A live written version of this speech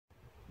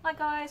Hi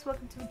guys,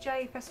 welcome to the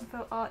J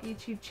Festival Art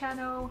YouTube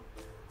channel.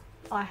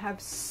 I have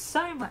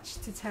so much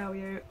to tell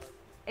you.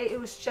 It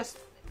was just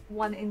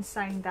one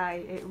insane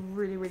day, it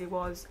really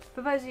was.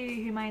 For those of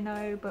you who may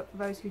know, but for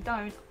those who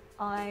don't,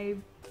 I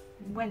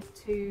went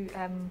to,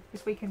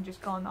 this weekend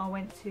just gone, I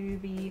went to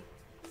the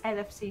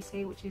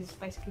LFCC, which is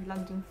basically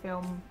London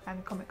Film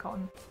and Comic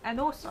Con. And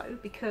also,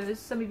 because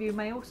some of you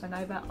may also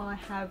know that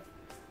I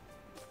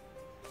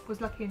was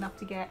lucky enough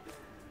to get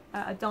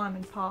a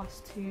diamond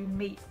pass to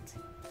meet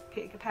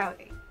Peter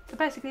Capaldi. So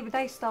basically the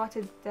day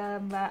started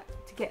to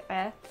get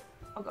there.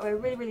 I got there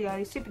really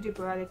early, super duper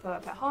early, for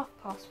about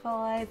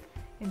 5:30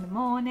 in the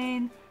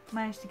morning.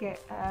 Managed to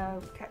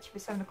catch the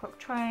 7 o'clock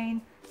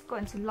train, got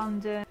into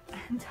London,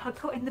 and I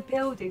got in the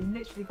building,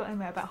 literally got in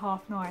there about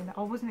 9:30.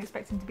 I wasn't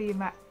expecting to be in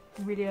that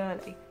really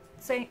early.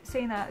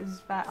 Seeing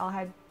as that I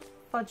had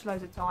fudge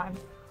loads of time,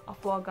 I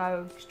thought I'd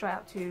go straight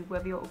up to where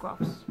the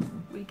autographs,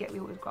 we get the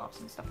autographs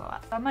and stuff like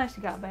that. So I managed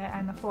to get up there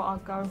and I thought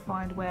I'd go and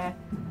find where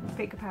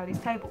Peter Capaldi's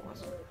table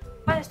was.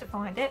 Managed to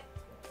find it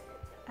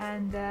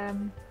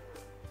and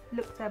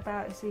looked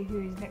about to see who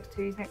he's next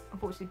to.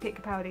 Unfortunately,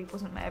 Peter Capaldi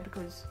wasn't there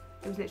because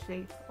he was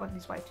literally on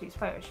his way to his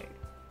photo shoot.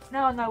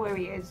 Now I know where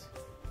he is,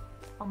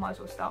 I might as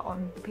well start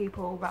on the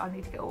people that I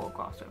need to get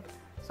autographs with.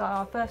 So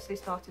I firstly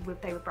started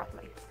with David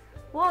Bradley.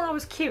 While I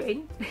was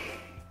queuing,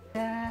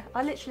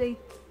 I literally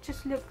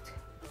just looked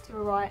to the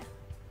right,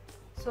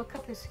 saw a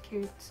couple of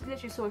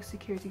saw a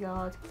security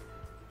guard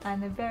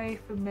and a very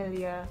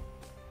familiar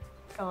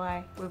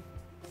guy with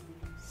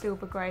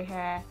silver grey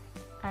hair,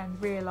 and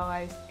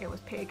realised it was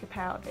Peter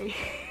Capaldi.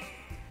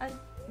 And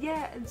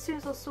yeah, as soon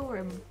as I saw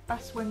him,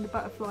 that's when the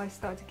butterflies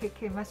started to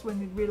kick in, that's when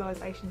the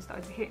realisation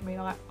started to hit me,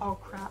 like, oh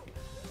crap,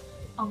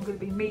 I'm going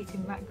to be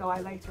meeting that guy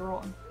later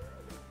on.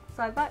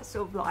 So that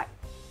sort of like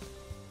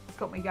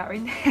got me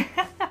going.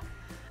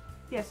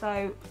 Yeah,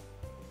 so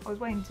I was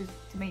waiting to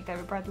meet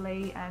David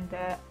Bradley, and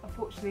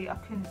unfortunately I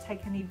couldn't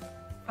take any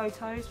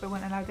photos. We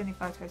weren't allowed any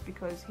photos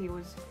because he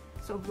was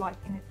sort of like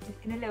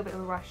in a little bit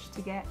of a rush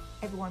to get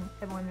everyone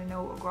an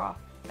autograph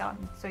done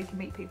so he can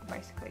meet people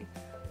basically.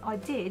 I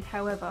did,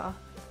 however,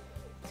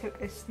 took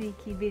a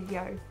sneaky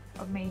video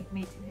of me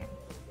meeting him.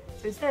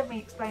 So instead of me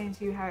explaining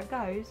to you how it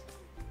goes,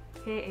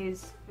 here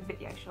is the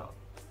video shot.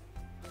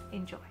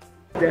 Enjoy.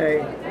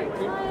 Day.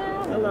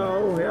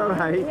 Hello, you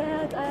alright?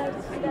 Yeah, I've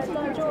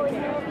done a drawing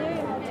here of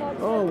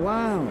you. Oh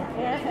wow.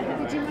 Yeah.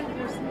 Did you make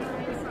your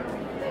smiles?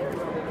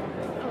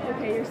 Oh,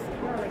 okay, you're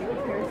already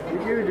up here.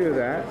 Did you do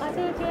that? I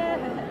did, yeah.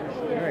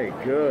 Very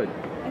good.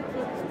 Thank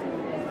you.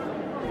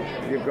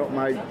 You've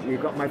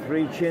got my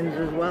 3 chins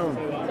as well.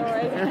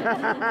 Sorry.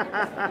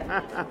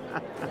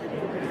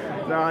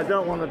 No, I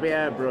don't want to be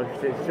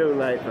airbrushed. It's too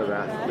late for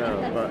that.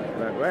 So, but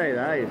very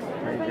nice.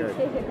 Very good.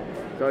 Thank you.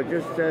 So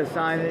just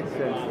sign it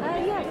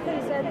Yeah,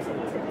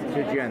 please.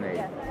 to Jenny.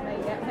 Yeah, there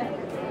you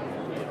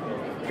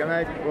go. Can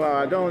I? Well,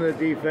 I don't want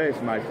to deface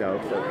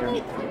myself. So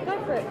Go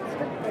for it.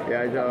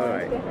 yeah, is that all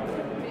right? Yeah.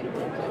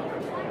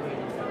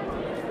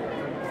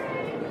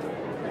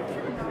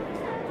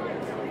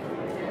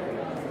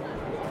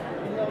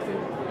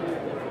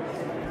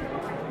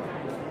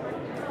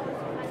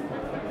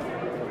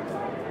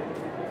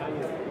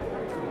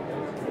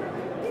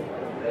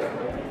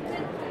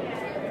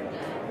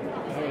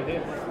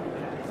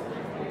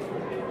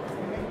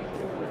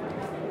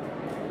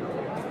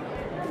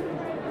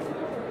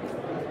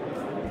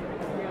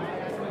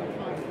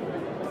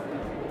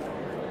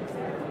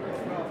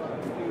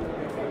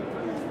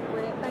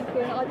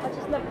 I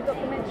just love the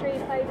documentary,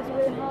 you played as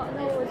William Hart and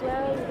all as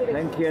well.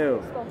 Thank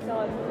you. Spot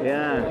on.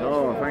 Yeah,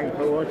 oh, thanks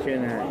for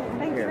watching.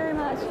 Thank you very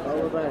much.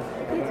 All the best.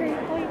 You too.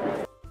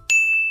 Bye.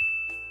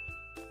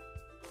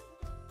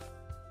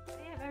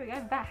 Yeah, there we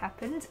go, that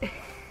happened.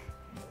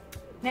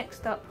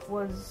 Next up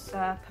was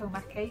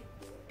Mackie.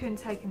 Couldn't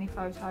take any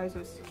photos, there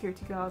was a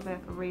security guard there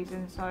for a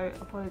reason, so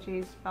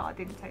apologies but I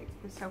didn't take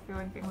a selfie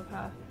or anything with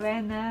her.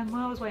 Then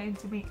while I was waiting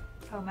to meet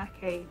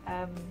Mackie,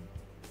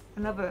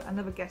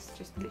 another guest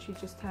literally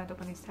just turned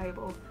up on his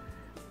table,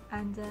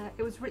 and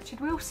it was Richard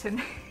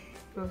Wilson.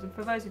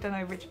 For those who don't know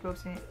who Richard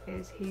Wilson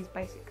is, he's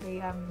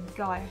basically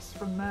Gaius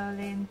from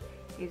Merlin.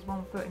 He's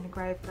 1 foot in the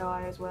grave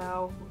guy as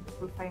well,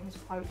 with a famous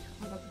quote,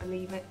 I don't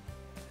believe it.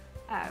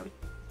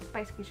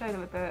 Basically showed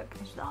her a book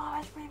and she's like, oh,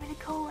 that's really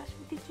cool,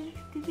 did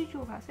you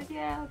draw that? I said,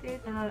 yeah, I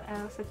did. And I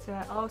said to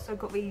her, I also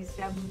got these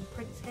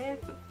prints here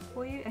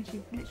for you, and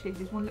she literally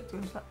just one looked at her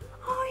and was like,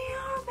 oh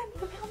yeah,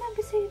 I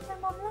remember seeing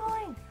them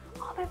online.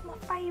 Oh, they're my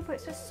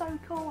favourites, they're so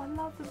cool, I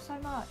love them so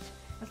much.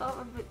 I was like,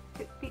 oh,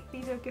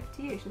 these are a gift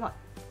to you. She's like,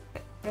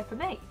 they're for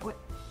me. I went,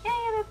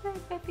 yeah,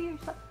 they're for you.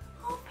 She's like,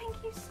 oh,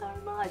 thank you so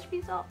much.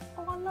 She's like,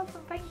 oh, I love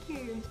them, thank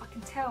you. And I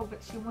can tell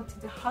that she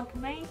wanted to hug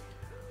me,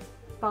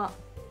 but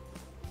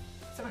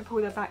something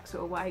pulled her back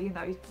sort of way, you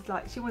know,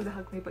 like she wanted to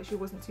hug me but she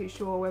wasn't too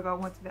sure whether I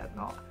wanted it or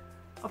not.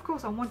 Of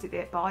course I wanted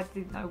it, but I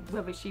didn't know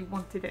whether she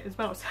wanted it as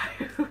well, so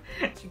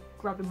she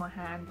grabbed my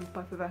hand with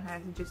both of her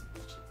hands and just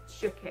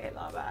shook it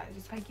like that.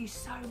 Just, thank you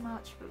so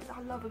much,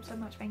 I love them so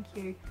much, thank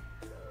you.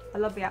 I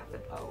love the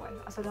outfit, by the way.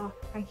 I said, oh,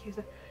 thank you. It's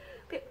a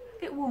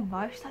bit warm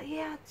though. She's like,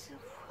 yeah,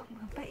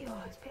 I bet you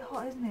are, it's a bit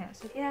hot, isn't it? I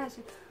said, yeah. I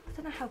said, I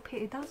don't know how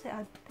Peter does it,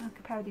 how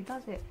Capaldi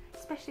does it.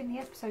 Especially in the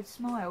episode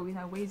Smile, you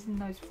know, where he's in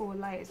those 4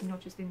 layers and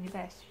not just in your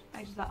vest.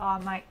 And she's like, oh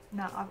mate,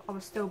 no, I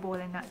was still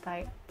boiling that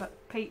day. But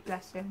Pete,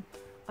 bless him,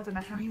 I don't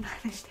know how he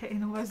managed it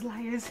in all those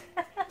layers.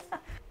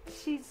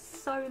 She's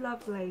so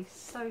lovely,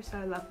 so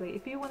lovely.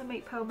 If you want to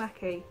meet Pearl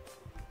Mackie,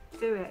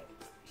 do it.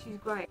 She's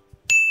great.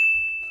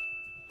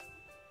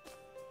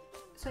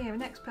 So yeah, the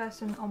next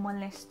person on my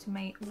list to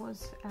meet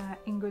was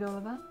Ingrid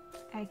Oliver,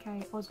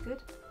 aka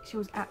Osgood. She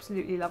was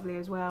absolutely lovely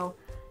as well.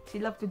 She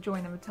loved to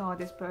join the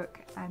TARDIS book,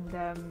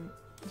 and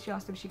she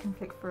asked if she can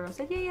flick through. I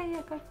said,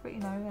 yeah, go for it,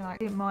 you know. And I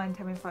didn't mind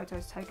having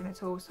photos taken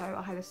at all, so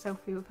I had a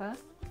selfie with her.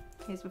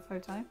 Here's the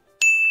photo.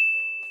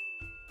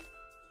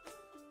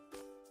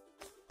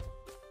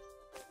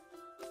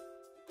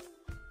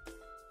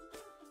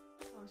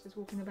 I was just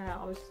walking about.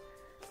 I was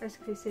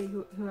basically see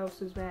who else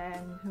was there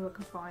and who I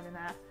could find and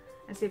that,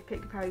 and see if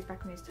Peter Capaldi's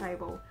back on his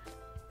table.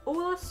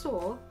 All I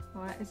saw,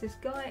 right, is this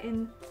guy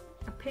in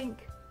a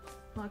pink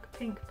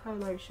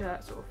polo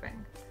shirt sort of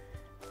thing,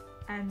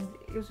 and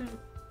it was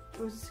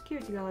a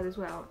security guard as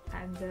well.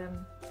 And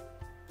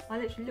I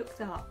literally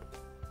looked up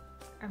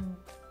and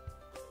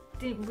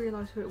didn't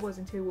realise who it was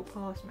until he walked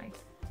past me.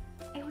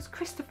 It was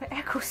Christopher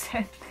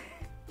Eccleston.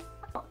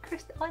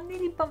 I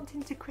nearly bumped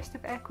into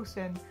Christopher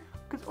Eccleston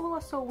because all I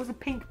saw was a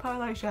pink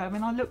polo shirt,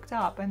 and I looked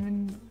up and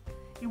then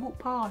he walked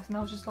past and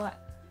I was just like,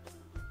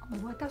 oh my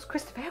word, that was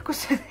Christopher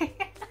Eccleston.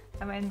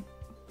 And then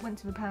went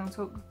to the panel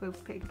talk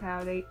with Peter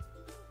Capaldi.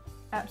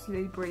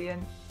 Absolutely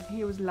brilliant.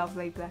 He was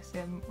lovely, bless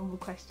him. All the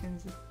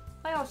questions.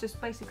 I was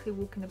just basically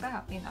walking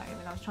about, you know,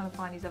 and I was trying to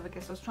find his other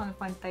guests. I was trying to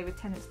find David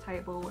Tennant's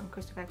table and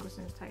Christopher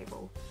Eccleston's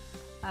table.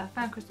 I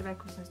found Christopher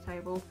Eccleston's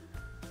table.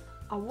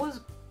 I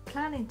was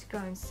planning to go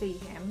and see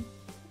him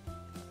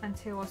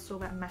until I saw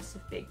that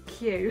massive big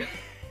queue.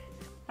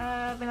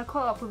 Then I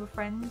caught up with a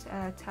friend,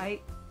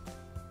 Tate,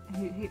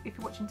 who, if you're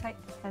watching Tate,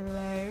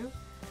 hello.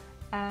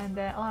 And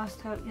I asked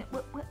her, do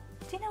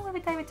you know where the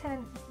David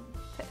Tennant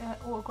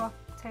autograph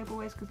table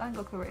is? Because I ain't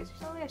got a clue where it is. She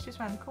said, oh yeah, it's just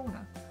around the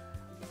corner.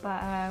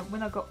 But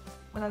when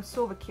I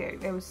saw the queue,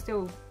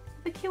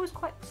 the queue was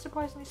quite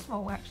surprisingly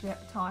small actually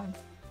at the time.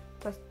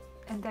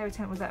 And David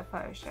Tennant was at a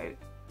photo shoot,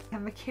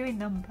 and the queuing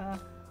number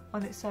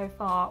on it so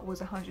far was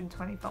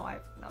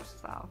 125. And I was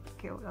just like, oh,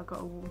 guilt, I've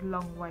got a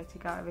long way to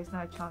go. There's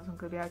no chance I'm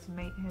going to be able to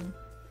meet him.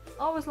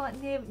 I was like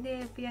near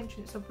the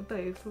entrance of the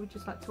booth. We were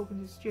just like talking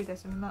to the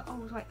stewardess, and I'm like,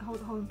 oh, wait,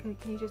 hold on,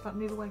 can you just like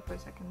move away for a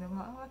second? And I'm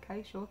like, oh,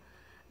 okay, sure.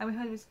 And we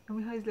heard his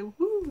little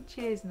woo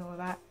cheers and all of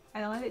that.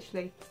 And I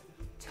literally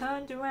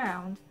turned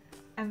around,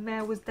 and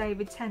there was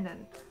David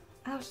Tennant.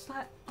 And I was just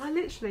like, I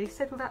literally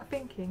said without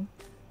thinking,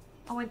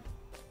 I went,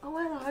 oh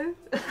hello.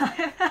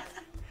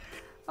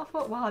 I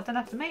thought, well, I don't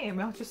have to meet him.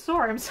 I just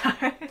saw him, so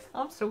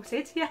I'm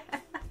sorted. Yeah.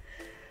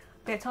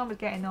 But time was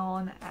getting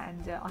on,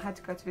 and I had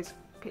to go to this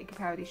Peter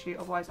Capaldi shoot,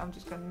 otherwise I'm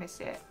just going to miss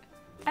it.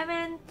 And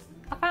then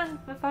I found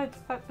the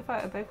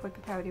photo booth where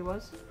Capaldi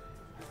was,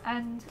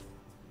 and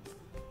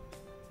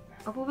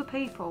of all the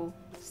people,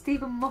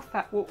 Stephen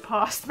Moffat walked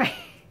past me.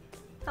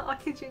 I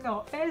kid you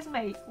not. There's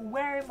me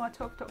wearing my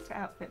 12th Doctor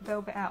outfit,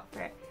 velvet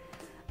outfit,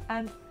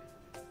 and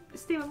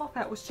Stephen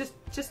Moffat was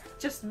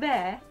just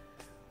there,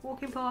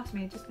 walking past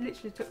me, and just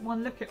literally took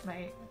one look at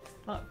me,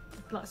 like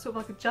sort of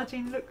like a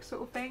judging look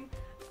sort of thing,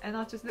 and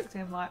I just looked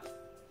at him like,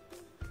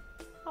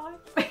 hi.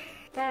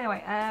 But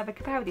anyway, the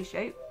Capaldi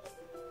shoot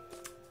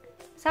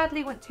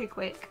sadly went too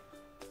quick.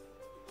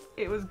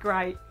 It was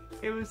great.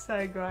 It was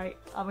so great.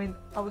 I mean,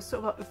 I was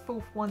sort of like the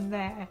 4th one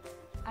there,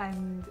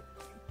 and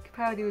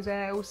Capaldi was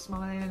there, all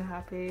smiling and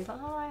happy. He's like,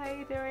 hi, how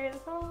you doing? I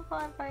was like, oh,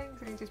 fine, thanks.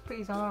 And he just put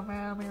his arm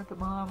around me, I put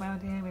my arm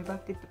around him, we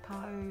both did the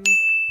pose.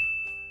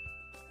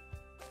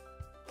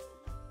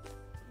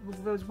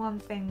 There was one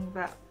thing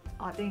that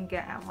I didn't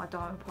get out of my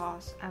diamond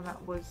pass, and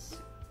that was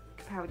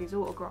Capaldi's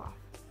autograph.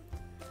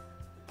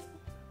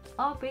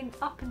 I've been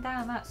up and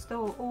down that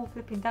store all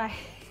flipping day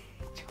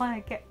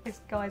trying to get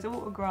this guy's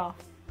autograph,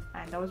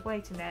 and I was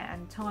waiting there,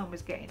 and time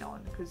was getting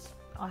on because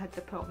I had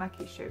the Pearl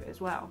Mackie shoot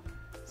as well.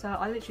 So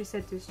I literally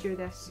said to the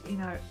stewardess, you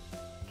know,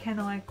 can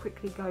I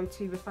quickly go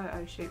to the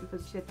photo shoot,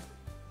 because she said,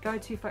 go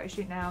to photo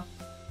shoot now,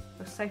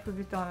 you're safe with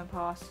your diamond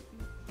pass,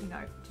 you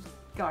know, just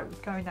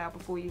go now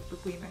before you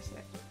miss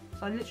it.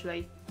 So I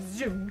literally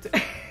zoomed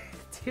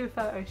to a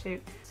photo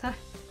shoot. So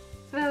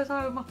there was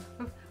I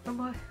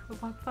with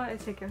my photo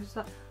ticket. I was just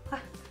like,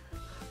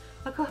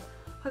 I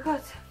got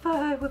a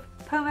photo with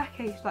Pearl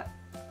Mackie. She's like,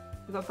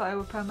 you got a photo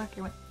with Pearl Mackie?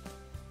 I went,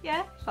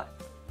 yeah. She's like,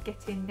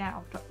 get in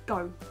now. She's like,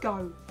 go.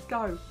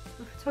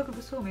 The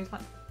photographer saw me. He's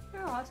like,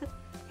 you're alright. I said,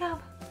 yeah,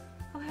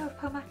 I'm here with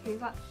Pearl Mackie.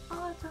 He's like,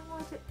 oh, don't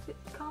worry,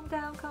 calm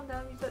down.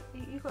 He's like,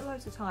 you've got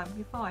loads of time.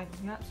 You're fine.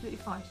 You're absolutely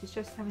fine. She's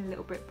just having a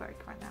little bit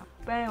break right now.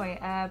 But anyway,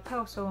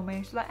 Pearl saw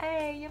me. She's like,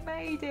 hey, you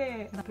made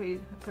it. And I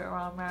put her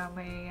arm around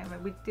me.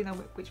 And we didn't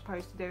know which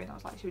pose to do. And I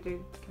was like, can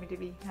we do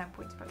the hand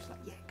pointing pose? She's like,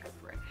 yeah, go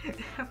for it.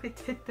 And we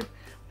did the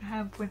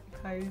hand pointing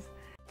pose.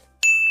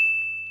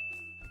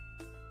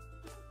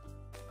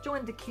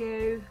 Joined the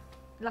queue.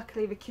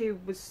 luckily the queue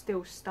was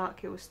still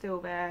stuck, it was still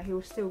there, he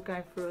was still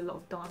going through a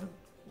lot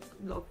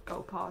of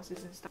gold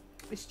passes and stuff.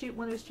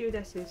 One of the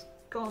stewardesses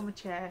got on the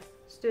chair,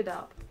 stood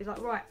up, he's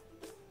like, right,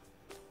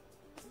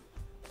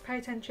 pay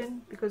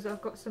attention because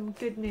I've got some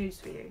good news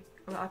for you.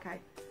 I'm like, okay.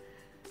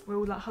 We're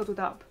all like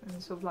huddled up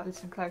and sort of like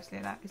listening closely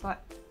and that. He's like,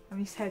 and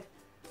he said,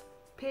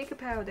 Peter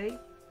Capaldi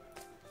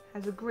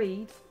has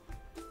agreed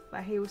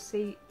that he will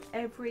see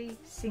every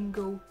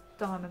single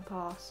diamond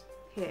pass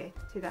here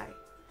today.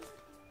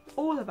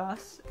 All of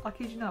us, I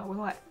kid you not, were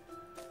like,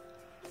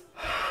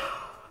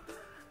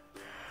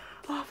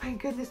 oh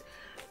thank goodness,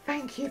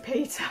 thank you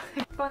Peter.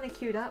 Finally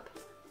queued up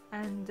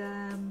and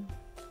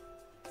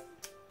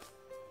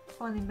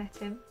finally met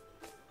him,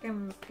 gave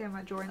him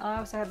that drawing. I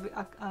also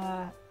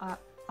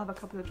have a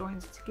couple of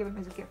drawings to give him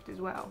as a gift as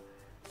well,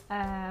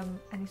 and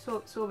he saw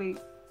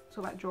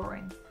that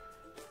drawing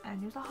and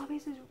he was like, oh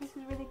this is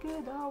really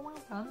good, oh well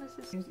done,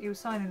 he was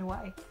signing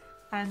away.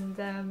 And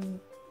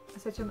I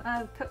said to him,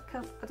 I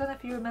don't know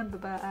if you remember,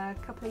 but a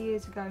couple of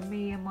years ago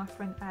me and my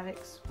friend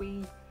Alex,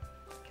 we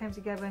came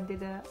together and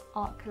did an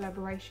art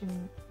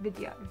collaboration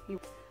video,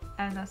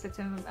 and I said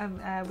to him,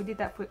 we did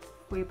that for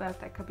your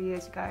birthday a couple of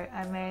years ago,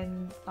 and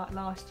then like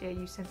last year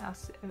you sent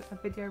us a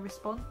video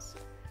response.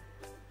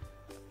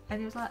 And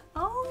he was like,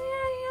 oh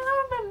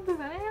yeah, I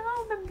remember that,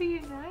 I remember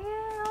you now,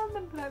 yeah, I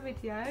remember that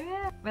video,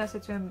 yeah. And I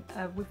said to him,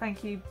 we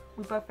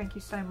both thank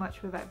you so much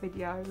for that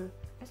video.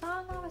 He's like,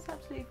 oh no, it's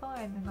absolutely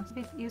fine. And I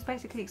said, he was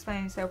basically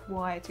explaining himself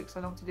why it took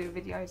so long to do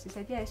the videos. He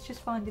said, yeah, it's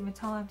just finding the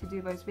time to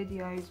do those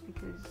videos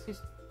because I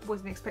just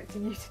wasn't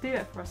expecting you to do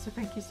that for us, so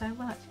thank you so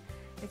much.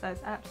 He's like,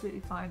 it's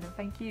absolutely fine, and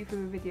thank you for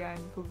the video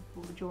and for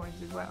the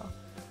drawings as well.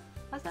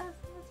 I said,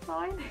 that's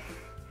fine.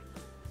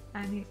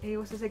 And he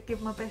also said,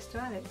 give my best to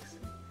Alex.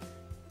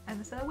 And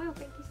I said, I will,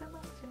 thank you so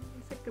much. And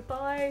he said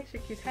goodbye,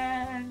 shook his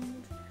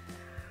hand,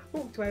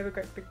 walked away with a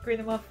great big grin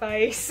on my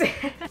face.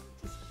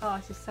 I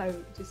was just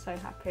so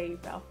happy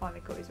that I finally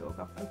got his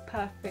autograph. A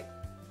perfect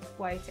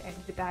way to end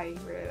the day,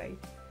 really.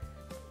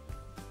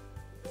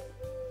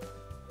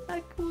 How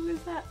cool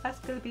is that? That's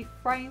going to be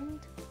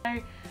framed. So,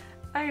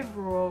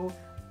 overall,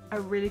 a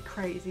really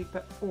crazy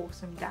but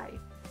awesome day.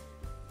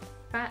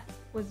 That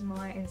was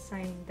my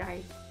insane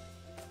day.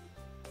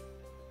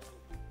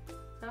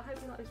 So I hope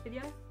you like this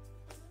video.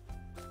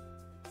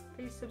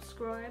 Please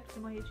subscribe to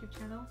my YouTube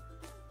channel.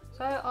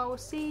 So I will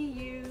see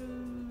you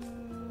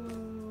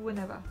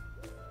whenever.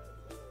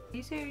 See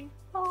you soon.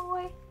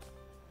 Bye.